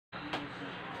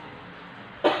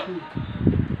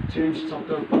James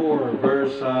chapter 4,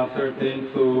 verse 13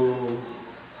 to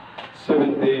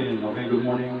 17. Okay, good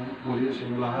morning muli sa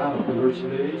inyong lahat. Happy Lord's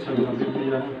Day. Sabi ng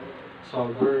Biblia sa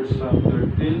verse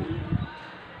 13,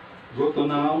 go to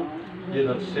now, ye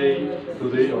that say,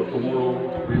 today or tomorrow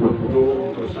we will go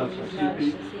into such a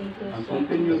city, and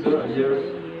continue there a year,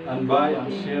 and buy and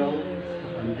sell,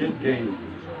 and get gain.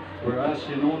 Whereas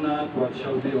you know not what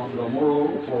shall be on the morrow,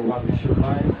 for what is your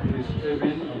life, it is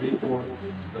even a vapor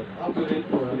that appeareth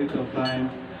for a little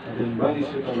time, and then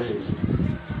vanisheth away.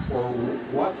 For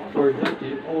what for that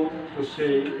ye ought to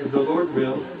say, if the Lord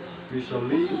will, we shall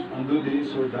live and do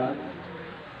this or that.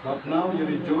 But now you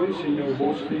rejoice in your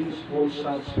boastings, all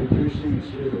such rejoicing is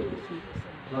evil.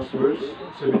 Last verse,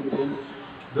 17.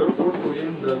 Therefore to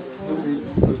him that doeth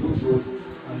to do good,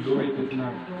 and doeth it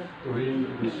not, to him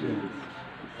it is sin.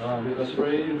 Let us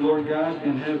pray. Lord God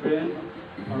in heaven,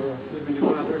 our Heavenly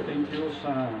Father, thank you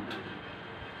sa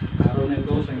araw na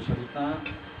ito, sa iyong salita.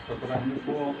 Pagpapalain niyo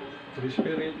po, Holy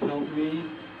Spirit, help me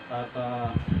at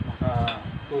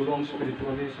makatulong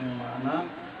spiritually sa iyong mga anak.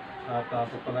 At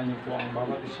pagpapalain niyo po ang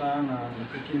bawat isa na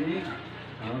nakikinig,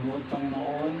 nanonood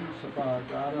Panginoon sa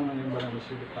pag-aaral ng iyong banal na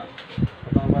salita.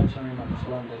 Patawad sa aming mga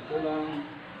kasalanan at kulang.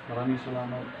 Maraming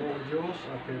salamat po, Diyos,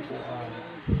 at kayo po ang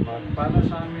magpala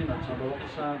sa amin at sa bawat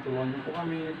isa. Tulungan niyo po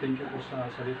kami. Thank you po sa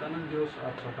salita ng Diyos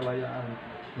at sa kalayaan.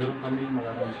 Meron kami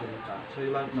maraming salita. Sa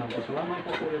iyo lahat ng pasalamat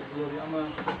po po, Glory Ama,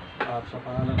 at sa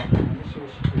pangalan ng Panginoon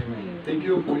Jesus. Amen. Thank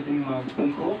you po iting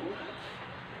magpungko.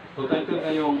 So, title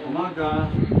ngayong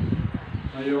umaga,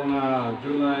 ngayong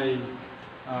July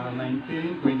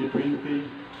 19,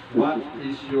 2020, What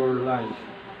is your life?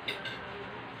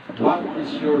 What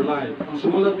is your life? Ang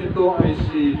sumulat nito ay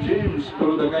si James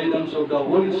through the guidance of the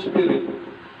Holy Spirit.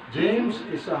 James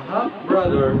is a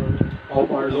half-brother of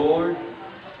our Lord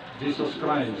Jesus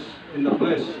Christ in the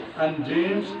flesh. And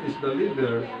James is the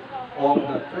leader of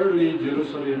the early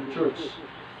Jerusalem church.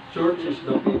 Church is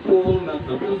the people, not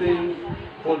the building,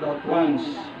 called at once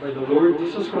by the Lord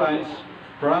Jesus Christ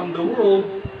from the world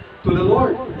to the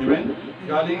Lord. Amen?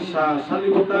 Galing sa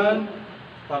sanlibutan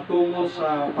patungo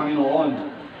sa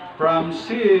Panginoon. From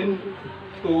sin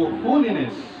to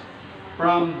holiness,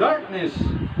 from darkness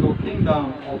to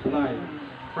kingdom of light,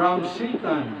 from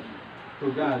Satan to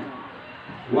God.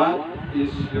 What is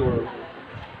your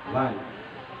life?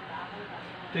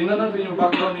 Tingnan natin yung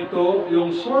background nito,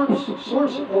 yung source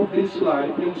of this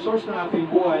life, yung source ng ating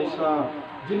buhay sa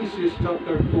Genesis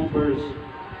chapter 2 verse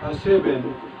 7.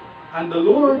 And the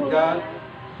Lord God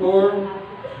formed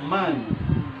man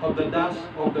of the dust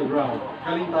of the ground.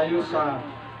 Galing tayo sa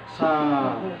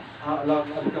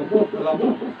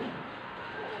labok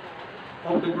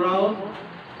of the ground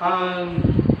and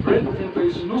breathed into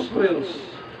his nostrils.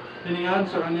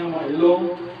 Hiningan sa kanyang mga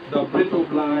ilong the breath of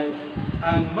life,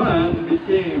 and man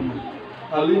became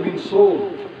a living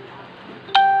soul.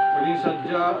 Maging sa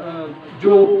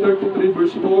Job 33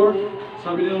 verse 4,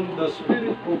 sabi niya, the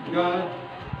Spirit of God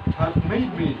hath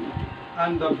made me,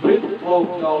 and the breath of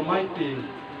the Almighty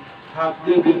hath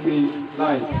given me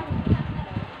life.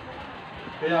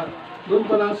 Kaya doon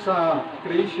pala sa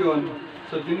creation,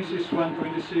 sa Genesis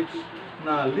 1:26,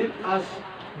 na let us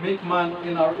make man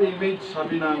in our image,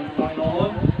 sabi ng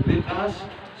Panginoon, let us.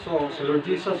 So, si Lord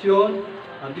Jesus yun,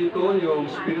 at dito yung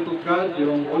Spirit of God,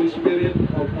 yung Holy Spirit,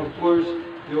 of course,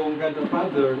 yung God the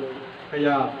Father.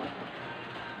 Kaya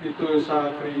dito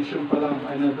sa creation pa lang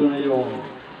ay nandun na yung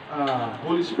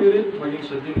Holy Spirit, maging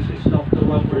sa Genesis chapter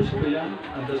 1 verse 2 yan,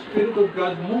 and the Spirit of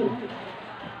God moved.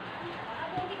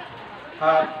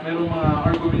 At mayroong mga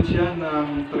arguments yan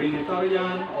ng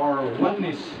Trinitarian or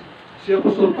Oneness. Si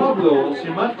Apostol Pablo, si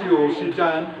Matthew, si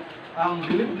John, ang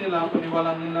belief nila,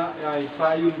 paniwalaan nila ay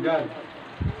Triune God.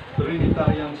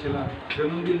 Trinitarian sila.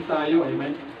 Ganun din tayo,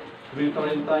 amen?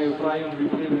 Trinitarian tayo, Triune, we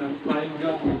believe in a Triune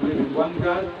God, we believe in one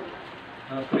God,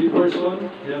 three person,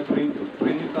 kaya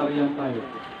Trinitarian tayo.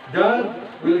 God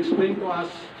will explain to us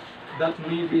that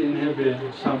maybe in heaven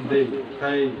someday.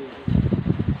 Kay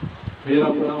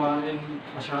hirap unawain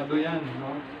masyado yan,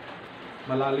 no?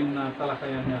 Malalim na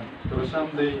talakayan yan. Pero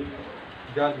someday,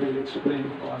 God will explain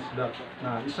to us that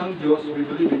na isang Diyos, we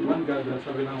believe in one God. At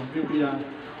sabi ng Biblia,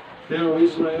 there of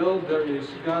Israel, there is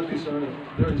God,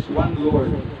 there is one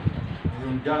Lord,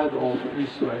 yung God of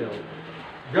Israel.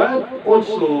 God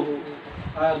also,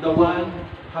 the one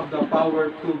have the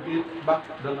power to give back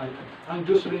the life. Ang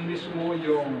Diyos rin mismo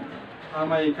yung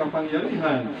may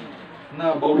kapangyarihan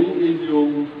na bawiin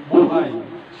yung buhay.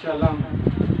 Siya lang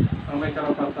ang may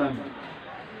karapatan.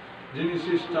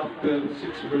 Genesis chapter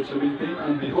 6 verse 17,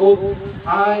 and behold,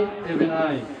 I, even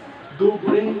I, do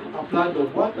bring a flood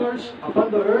of waters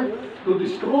upon the earth to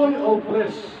destroy all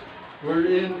flesh,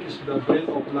 wherein is the breath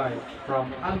of life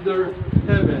from under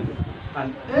heaven,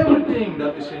 and everything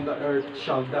that is in the earth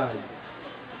shall die.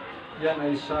 Yan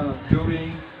ay sa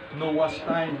during Noah's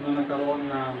time na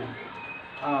nagkaroon ng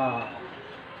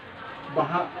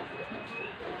baha.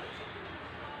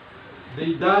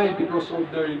 They die because of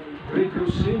their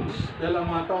grievous sins. Dahil ang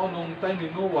mga tao noong time ni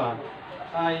Noah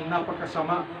ay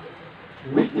napakasama.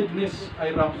 Wickedness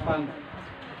ay rampant.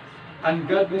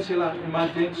 Ungodly sila.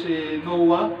 Imagine si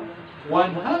Noah,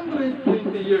 120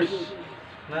 years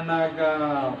na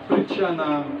nag-preach siya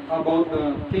about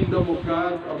the kingdom of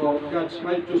God, about God's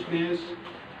righteousness.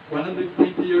 120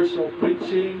 years of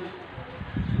preaching,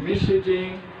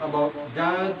 messaging about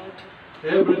God,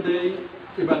 everyday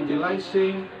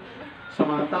evangelizing sa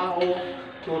mga tao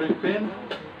to repent,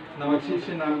 na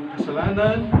magsisi ng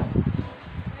kasalanan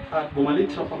at bumalik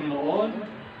sa Panginoon,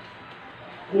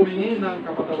 humingi ng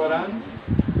kapatawaran,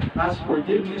 ask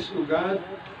forgiveness to God,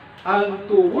 and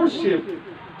to worship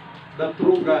the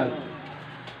true God,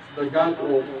 the God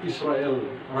of Israel.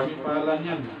 Maraming pangalan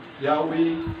yan: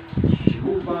 Yahweh,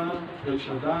 Jehovah, El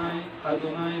Shaddai,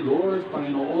 Adonai, Lord,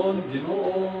 Panginoon,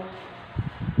 Ginoo,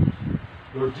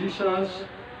 Lord Jesus,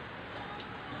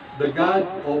 the God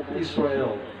of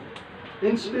Israel.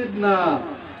 Instead na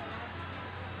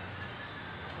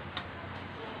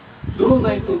draw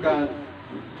nigh to God,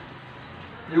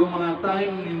 yung mga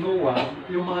time ni Noah,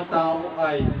 yung mga tao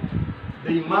ay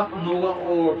they mock Noah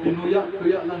or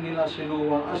tinuya-tuya lang nila si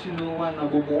Noah. Si Noah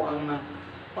nabubuang na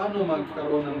paano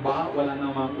magkaroon ng baha, wala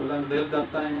namang ulan. Dahil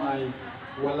that time ay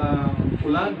walang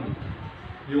ulan,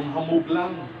 yung hamog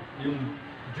lang, yung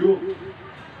dew.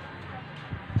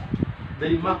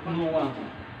 They mock Noah.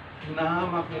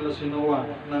 Hinahamak nila si Noah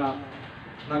na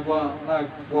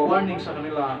nagwa-warning sa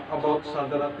kanila about sa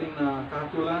darating na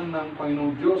kahatulan ng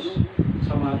Panginoong Diyos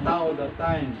sa mga tao that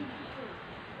time.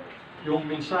 Yung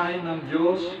mensahe ng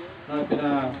Diyos na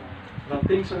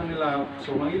pinarating sa kanila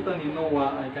sa magitan ni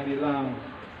Noah ay kanilang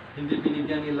hindi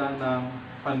binigyan nila ng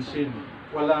pansin.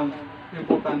 Walang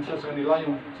importansya sa kanila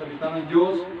yung salita ng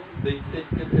Diyos. They take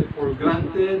it for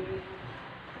granted.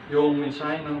 Yung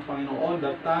mensahe ng Panginoon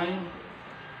that time,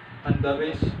 and the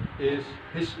rest is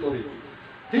history.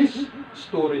 His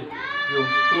story, yung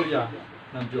storya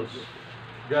ng Diyos.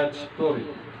 God's story.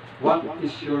 What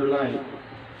is your life?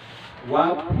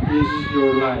 What is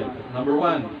your life? Number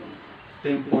one,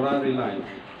 temporary life.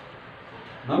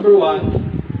 Number one,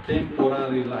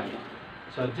 temporary life.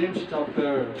 Sa James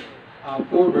chapter 4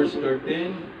 verse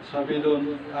 13, sabi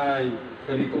doon ay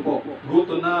ganito po: Go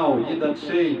to now, ye that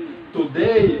say,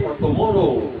 today or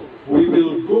tomorrow we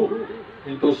will go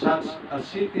into such a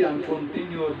city and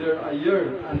continue there a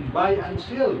year and buy and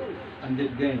sell and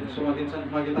get gain. So makita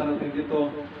natin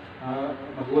dito,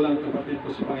 magulang kapatid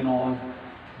ko sa Panginoon,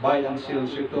 buy and sell.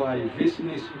 So ito ay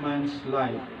businessman's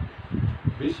life.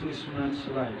 Businessman's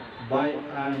life. Buy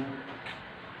and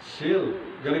sell.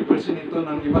 Garipresent ito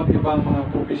ng iba't ibang mga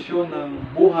profesyon ng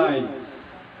buhay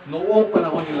noong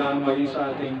panahon nila maging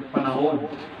sa ating panahon.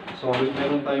 So,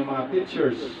 meron tayong mga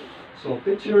teachers. So,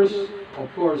 teachers, of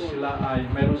course, sila ay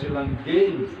meron silang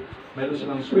gain, meron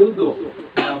silang sweldo.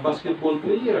 Basketball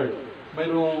player,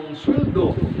 mayroong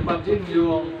sweldo. Imagine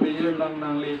yung player lang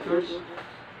ng Lakers,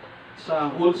 sa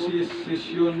whole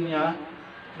season niya,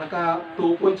 naka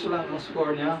 2 points lang ang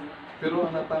score niya, pero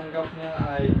ang natanggap niya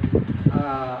ay,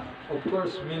 of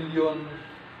course, million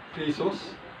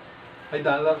pesos. Ay,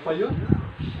 dollar pa yun.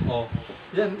 Oh,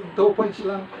 yan, 2 points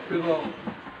lang, pero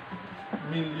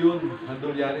milyon na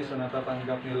dolyares na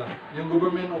natatanggap nila. Yung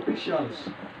government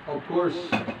officials, of course,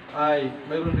 ay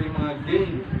mayroon rin mga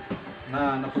gain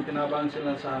na napakinabangan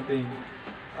sila sa ating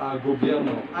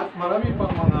gobyerno. At marami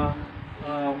pang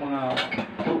mga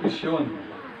profesyon.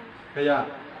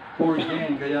 Kaya, for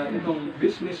gain. Kaya itong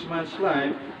businessman's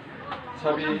life,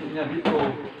 sabi niya dito,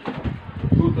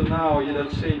 go to now, ye that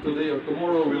say today or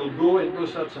tomorrow will go into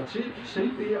such a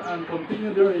city and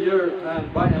continue their year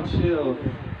and buy and sell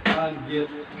and get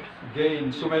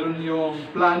gain. So mayroon yung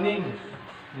planning,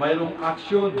 mayroong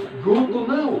action. Go to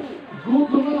now. Go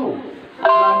to now.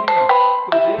 Planning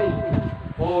today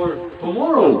or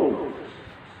tomorrow.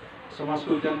 Sa mga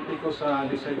estudyante ko sa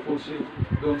discipleship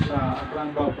doon sa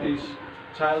Aklan Baptist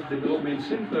Child Development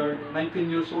Center,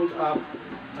 19 years old up,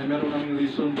 ay meron kaming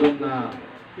lesson doon na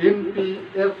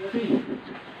MPFP.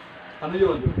 Ano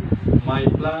yun? My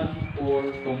plan for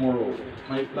tomorrow.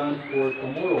 My plan for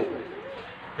tomorrow.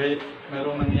 Kahit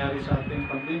merong nangyari sa ating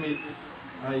pandemic,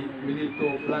 ay we need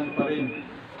to plan pa rin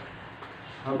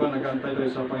habang nag-aantay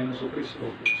tayo sa Panginoon Kristo.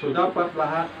 So dapat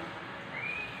lahat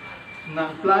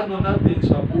ng plano natin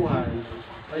sa buhay,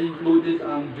 ay included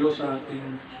ang Diyos sa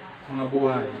ating mga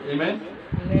buhay. Amen?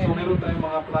 So meron tayong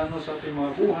mga plano sa ating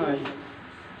mga buhay.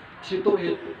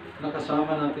 Situit,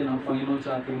 nakasama natin ang Panginoon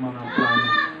sa ating mga plano.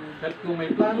 At kung may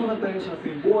plano na tayo sa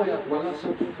ating buhay at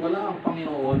wala ang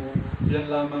Panginoon, yan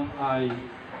lamang ay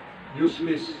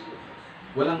useless.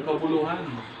 Walang kabuluhan.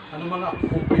 Ano mga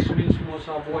accomplishments mo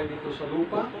sa buhay dito sa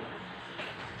lupa?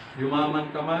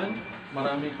 Yumaman ka man,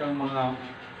 marami kang mga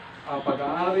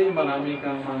pag-aari, marami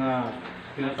kang mga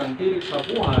tinatangkilik sa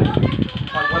buhay.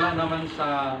 Pag wala naman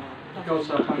sa ikaw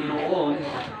sa Panginoon,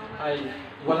 ay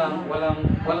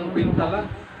walang pintala.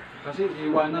 Kasi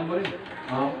iwanan mo rin.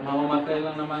 Mamamatay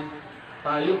lang naman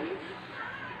tayo.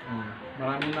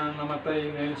 Marami na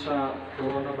namatay ngayon sa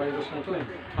coronavirus na ito.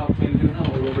 500,000 na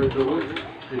all over the world.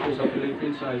 Dito sa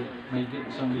Philippines ay may 1,000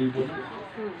 na.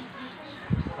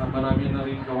 Marami na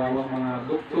rin kawawang mga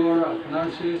doktor at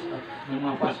nurses at may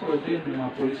mga pastor din, may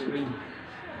mga police rin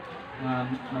na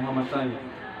namamatay.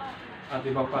 At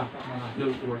iba pa, mga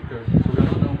health workers. So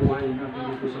ganun ang buhay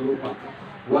natin dito sa lupa.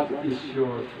 What is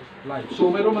your life?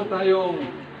 So meron man tayong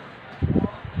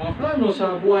mga plano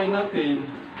sa buhay natin,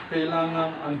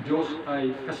 kailangan ang Diyos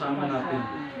ay kasama natin.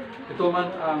 Ito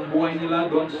man ang buhay nila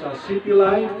doon sa city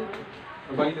life,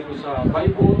 nabagay dito sa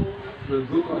Bible, will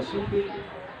go to a city.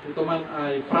 Ito man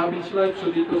ay province life, so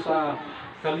dito sa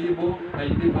Kalibo ay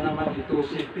hindi pa naman ito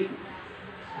city.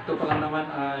 Ito pa lang naman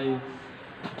ay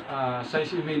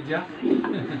size media.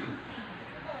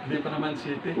 Hindi pa naman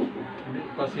city, hindi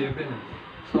pa city.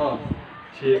 So,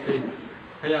 city.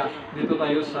 Kaya dito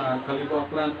tayo sa Kalibo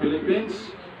Aklan,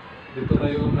 Philippines. Dito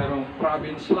tayo mayroong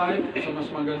province life. So mas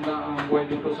maganda ang buhay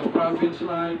dito sa province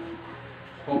life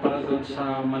kumpara doon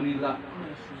sa Manila.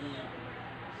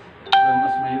 Dahil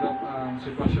mas mahirap ang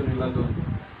sitwasyon nila doon.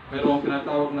 Mayroong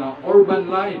tinatawag na urban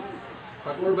life.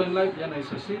 Pag urban life, yan ay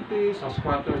sa city, sa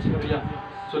squatters area.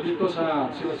 So dito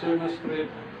sa Silaserna Street,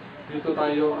 dito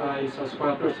tayo ay sa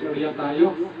squatters area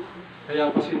tayo.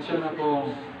 Kaya pasensya na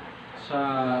kung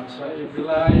sa FB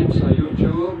Live, sa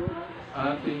YouTube,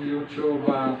 ating YouTube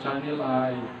channel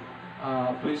ay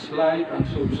please like and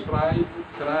subscribe,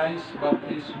 Christ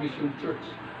Baptist Mission Church.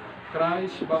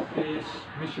 Christ Baptist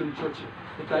Mission Church.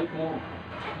 I-type mo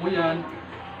yan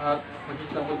at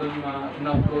makita mo doon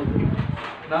na-upload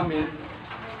namin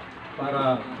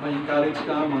para ma-encourage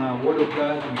ka, mga Word of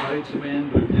God,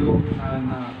 encouragement, review, and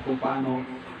kung paano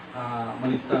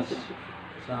maligtas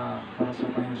para sa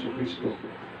Panginoon Kristo.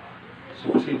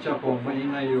 So, pasensya po,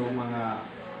 maingay yung mga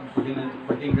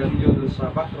pakinggan nyo doon sa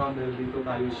background dahil dito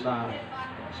tayo sa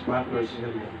squatters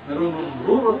area. Meron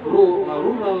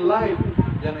rural life,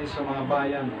 yan ay sa mga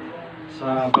bayan,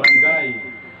 sa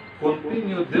barangay.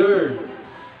 Continue there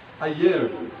a year.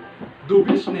 Do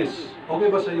business. Okay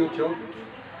ba sa YouTube?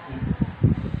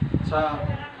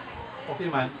 Okay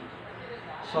man.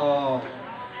 So,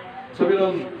 sabi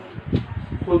lang,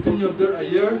 continue there a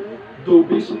year. Do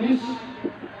business.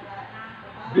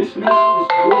 Business is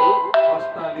good,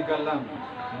 basta legal lang.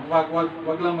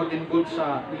 Wag lang mag-involve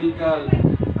sa illegal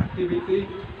activity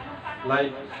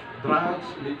like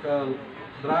illegal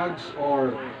drugs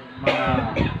or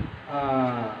mga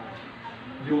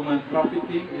human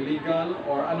trafficking, illegal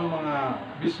or anong mga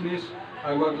business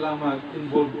ay wag lang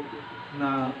mag-involve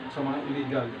na sa mga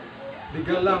illegal.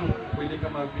 Legal lang, pwede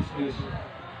ka mag-business.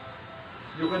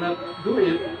 You cannot do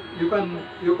it. You can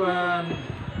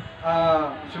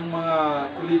yung mga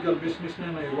illegal business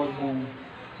na yun, huwag mong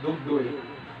don't do it.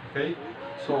 Okay?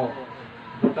 So,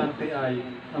 importante ay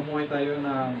namuhay tayo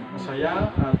ng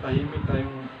masaya at tahimik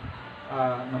tayong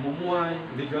namumuhay.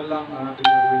 Legal lang ang ating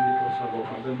gawin dito sa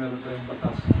lupa. Dahil meron tayong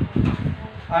batas.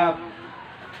 At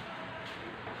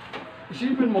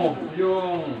isipin mo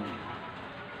yung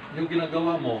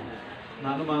ginagawa mo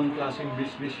na anumang klaseng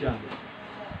business yan.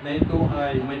 Na ito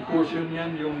ay may portion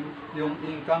yan, yung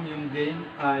income, yung gain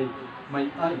ay may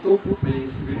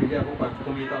bibigay ako pag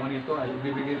kumita ko nito ay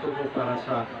bibigay ito ko para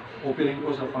sa offering ko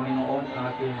sa Panginoon,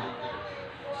 aking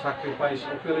sacrifice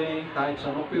offering, tithes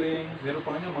and offering. Meron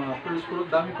pa nga mga first fruit,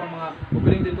 dami pa mga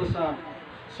offering dito sa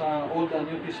Old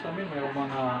and New Testament. Mayroong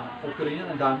mga offering yan,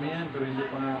 ang dami yan, pero hindi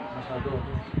pa nga masyado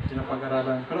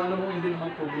pinapag-aralan. Pero alam mo, hindi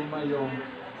naman problema yung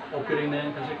offering na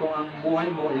yan, kasi kung ang buhay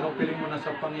mo, in-offering mo na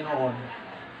sa Panginoon,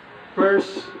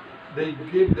 first, they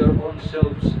give their own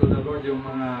selves to the Lord. Yung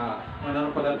mga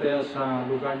mananampalataya sa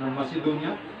lugar ng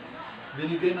Macedonia,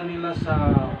 binigay na nila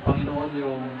sa Panginoon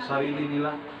yung sarili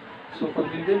nila. So, pag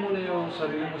binigay mo na yung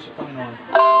sarili mo sa Panginoon,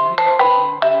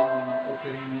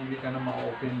 hindi ka na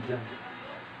ma-open dyan.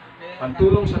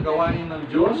 Pantulong sa gawain ng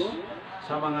Diyos,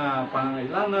 sa mga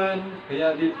pangangailangan.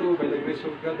 Kaya dito, by the grace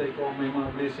of God, ay kung may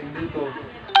mga blessing dito,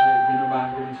 ay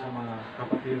binabahagi din sa mga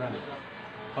kapatiran.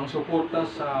 Pangsuporta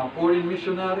sa foreign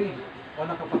missionary. O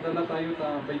nakapadala tayo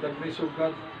by the grace of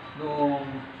God noong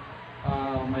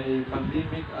may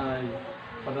pandemic ay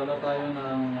padala tayo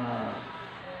ng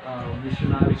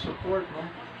missionary support, no?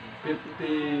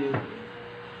 50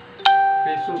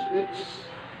 pesos each.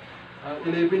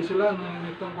 11 sila nung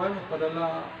itong buwan.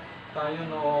 Padala tayo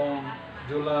noong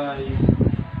July.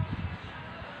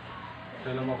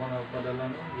 Kailan ako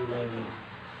nagpadala no? July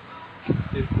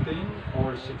 15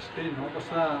 or 16, no?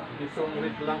 Basta itong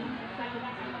week lang.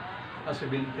 17.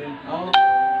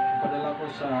 Padala ko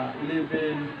sa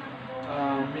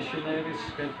 11 missionaries.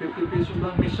 Kahit 50 pesos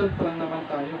lang. Mission pa lang naman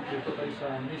tayo. Dito tayo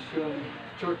sa Mission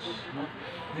Church, no?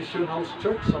 Mission House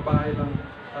Church. Sa bahay lang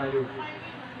tayo.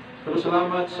 Pero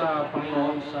salamat sa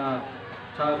Panginoon sa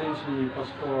challenge ni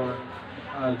Pastor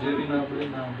Jerry Nable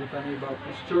ng Bethany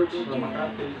Baptist Church sa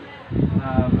Makati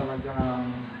na talagang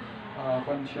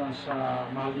siya sa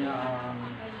mahal niya ang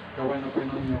gawain ng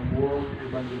Panginoon yung world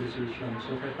evangelization.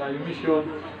 So kaya tayo mission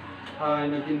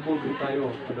ay nag-involve tayo,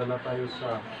 padala tayo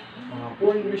sa mga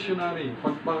foreign missionary.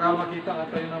 Pagka makita nga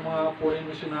tayo ng mga foreign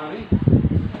missionary,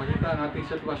 makita ang ating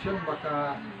sitwasyon,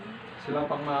 baka sila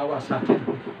pang maawa sa atin.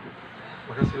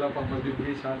 Baka sila pang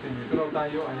mabibigay sa atin. Pero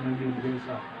tayo ay nagbibigay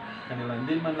sa kanila.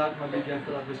 Hindi man lahat mabigyan,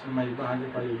 pero at least may bahagi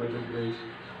tayo by the grace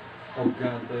of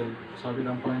God. Dahil sabi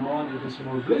ng Panginoon, it is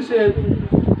more blessed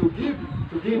to give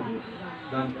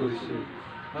than to receive.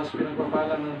 Mas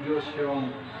pinagpapala ng Diyos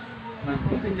yung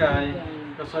nagbibigay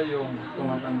kasi yung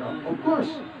tumatanggap. Of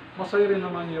course, masaya rin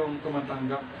naman yung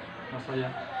tumatanggap. Masaya.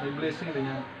 May blessing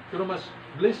rin yan. Pero mas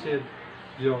blessed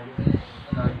yung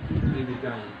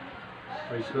nagbibigay.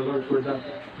 Praise the Lord for that.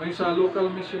 May sa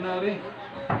local missionary,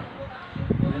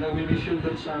 may nag-mission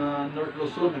doon sa North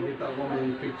Luzon. Nakita ko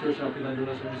may picture siya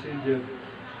pinadala sa messenger.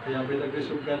 Kaya by the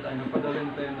grace of God ay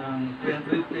napadalhin tayo ng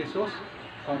 300 pesos.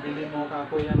 Pambili mo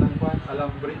kako yan ng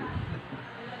alambre.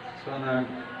 So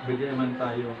nagbigay man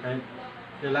tayo. Kahit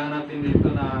kailangan natin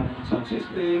dito ng sound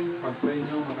system. Pag-pray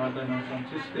nyo, makakata ng sound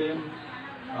system.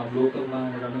 Bluetooth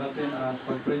lang magamit natin. At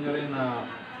pag-pray nyo rin na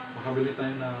makabili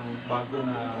tayo ng bago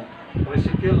na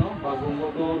tricycle, no? Bagong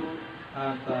motor.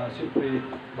 At siyempre,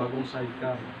 bagong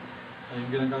sidecar.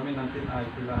 Yung ginagamit natin ay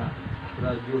kila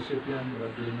Joseph yan, kila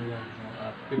Dino yan. No?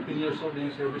 At 15 years old na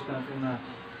yung service natin na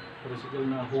tricycle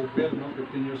na hopper, no?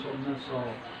 15 years old na. So,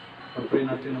 pag-pray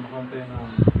natin na makaroon tayo ng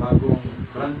bagong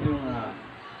brand new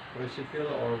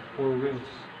tricycle or 4 wheels.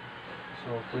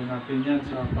 So, pray natin yan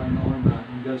sa Panginoon na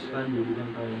in God's time,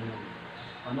 bibigyan tayo niyan.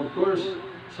 And of course,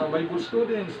 sa Bible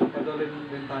students, napadalhin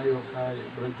din tayo kay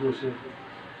Brad Joseph.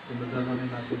 Pinadala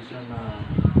rin natin siya na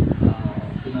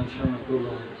financial na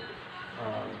tulong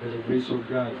by the grace of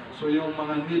God. So yung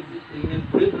mga need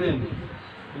brethren,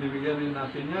 binibigyan rin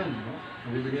natin yan. No?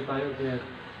 Binibigyan tayo kaya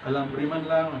alambre man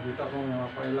lang. Nakita ko mga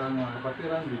kailangan mga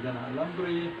kapatiran, bigyan ng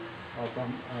alambre,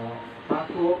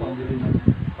 pako, pambili ng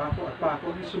pako at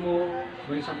pako mismo.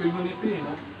 May sa community,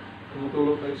 no?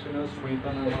 Tumutulong tayo sa kanila, sumita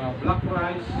ng mga black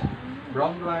rice,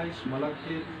 brown rice,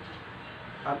 malagkit,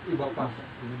 at iba pa,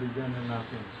 binibigyan na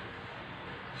natin.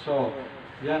 So,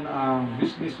 yan ang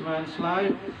businessman's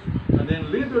life, and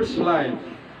then leader's life.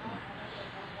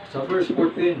 Sa verse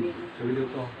 14, sabi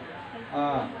dito,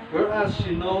 whereas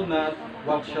you know not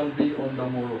what shall be on the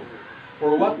morrow,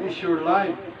 for what is your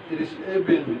life? It is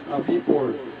even a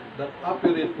vapor that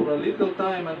appeareth for a little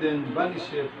time and then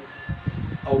vanisheth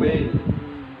away.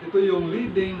 Ito yung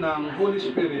leading ng Holy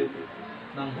Spirit,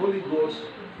 ng Holy Ghost,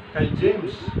 kay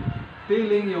James,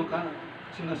 telling yung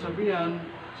sinasabihan,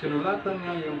 sinulatan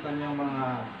niya yung kanyang mga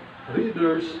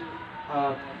readers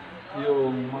at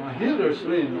yung mga hearers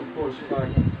rin, of course,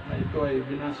 pag na ito ay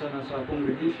binasa na sa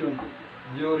congregation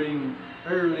during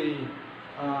early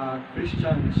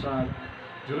Christian sa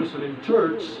Jerusalem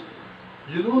Church.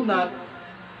 You know not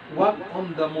what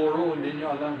on the morrow, hindi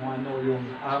nyo alam kung ano yung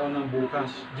araw ng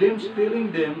bukas. James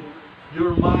telling them,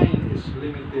 your mind is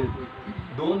limited.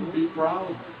 Don't be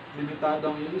proud.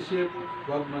 Limitado ang iisip,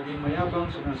 huwag maging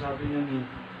mayabang, sinasabi niya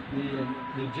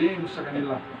ni James sa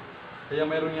kanila. Kaya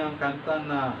mayroon niyang kanta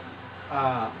na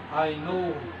I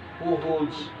know who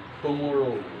holds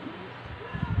tomorrow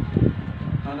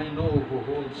and I know who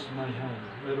holds my hand.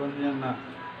 Mayroon niyan na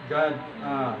God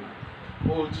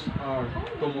holds our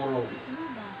tomorrow.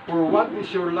 For what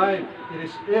is your life? It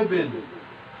is even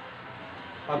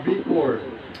a vapor.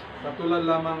 Katulad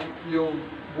lamang yung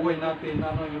buhay natin,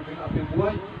 ano yung ating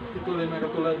buhay, ito lang may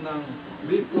katulad ng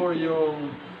vapor,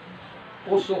 yung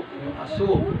usok, yung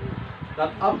aso,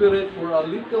 that operate for a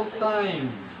little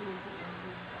time.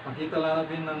 Makita lang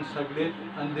natin ng saglit,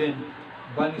 and then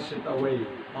vanish it away.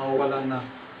 Mawawala na.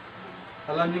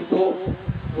 Alam niyo po,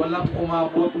 walang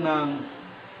umabot ng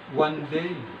one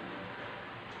day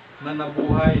na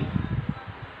nabuhay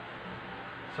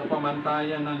sa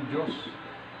pamantayan ng Diyos.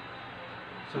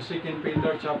 Sa 2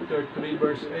 Peter chapter 3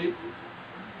 verse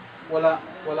 8, wala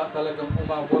talagang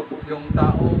umabot yung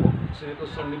tao dito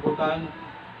sa libutan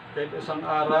kahit isang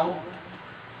araw.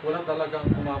 Wala talagang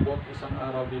umabot isang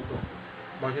araw dito.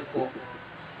 Bakit po?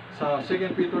 Sa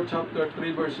 2 Peter chapter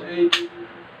 3 verse 8,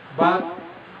 but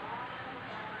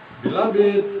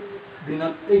beloved, be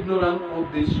not ignorant of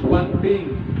this one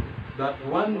thing, that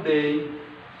one day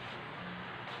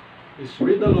is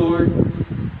with the Lord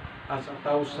as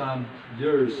 1,000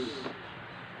 years.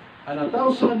 And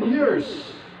 1,000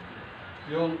 years,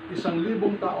 yung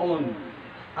 1,000 taon,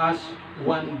 as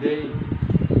one day.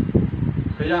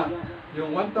 Kaya,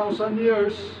 yung 1,000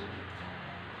 years,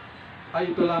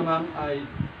 ay ito lamang ay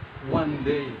one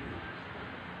day.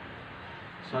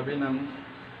 Sabi ng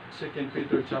 2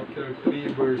 Peter chapter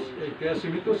 3 verse 8. Kaya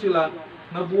simito sila,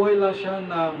 nabuhay lang siya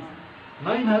ng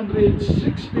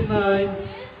 969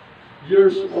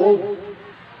 years old.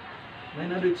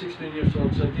 916 years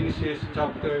old sa Genesis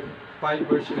chapter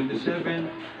 5 verse 27.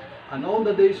 And all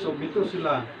the days of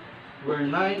Methuselah were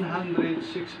 969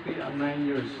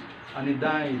 years, and he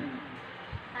died,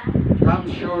 come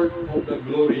short of the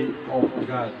glory of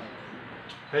God.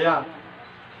 Kaya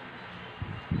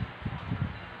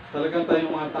talagang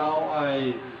tayong mga tao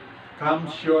ay come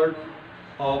short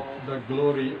of the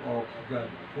glory of God.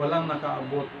 Walang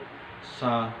nakaabot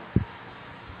sa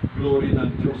glory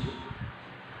ng Diyos.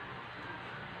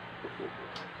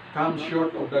 Come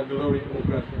short of the glory of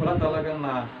God. Wala talagang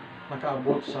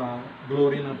nakaabot sa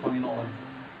glory ng Panginoon.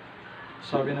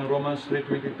 Sabi ng Romans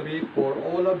 3:23, for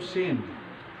all have sinned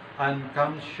and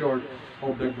come short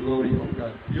of the glory of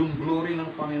God. Yung glory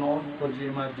ng Panginoon, could you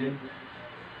imagine?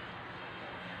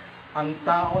 Ang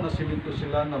tao na siminto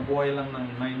sila, nabuhay lang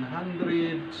ng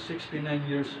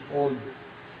 969 years old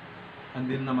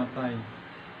and din namatay.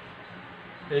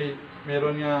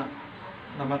 Meron nga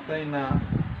namatay na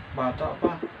bata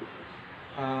pa.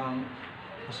 Ang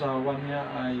asawa niya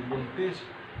ay buntis.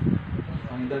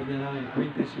 Ang edad niya ay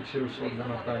 26 years old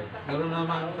namatay. Meron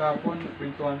naman kapon,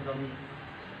 kwentuhan kami.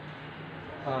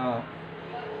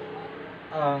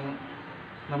 Ang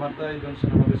namatay doon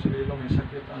sa Namaricililo, may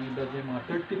sakit, ang edad niya mga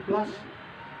 30 plus.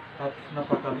 At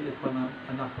napakaliit pa na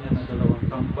anak niya na dalawang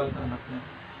tambal na anak niya.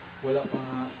 Wala pa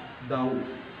nga daw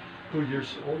 2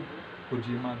 years old. Could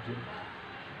you imagine?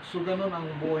 So ganun ang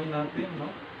buhay natin,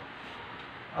 no?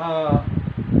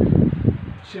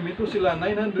 Simito sila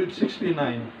 969.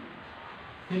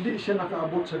 Hindi siya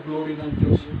nakaabot sa glory ng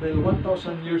Diyos dahil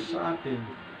 1,000 years sa atin,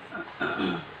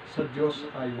 sa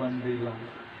Diyos ay one day lang.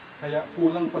 Kaya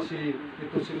kulang pa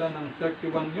ito sila ng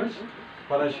 31 years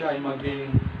para siya ay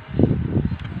maging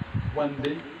one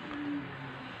day.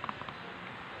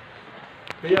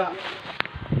 Kaya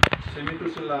simito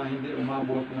sila hindi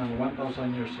umabot ng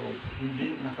 1,000 years old.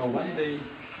 Hindi naka one day,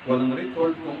 walang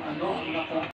record kung ano ang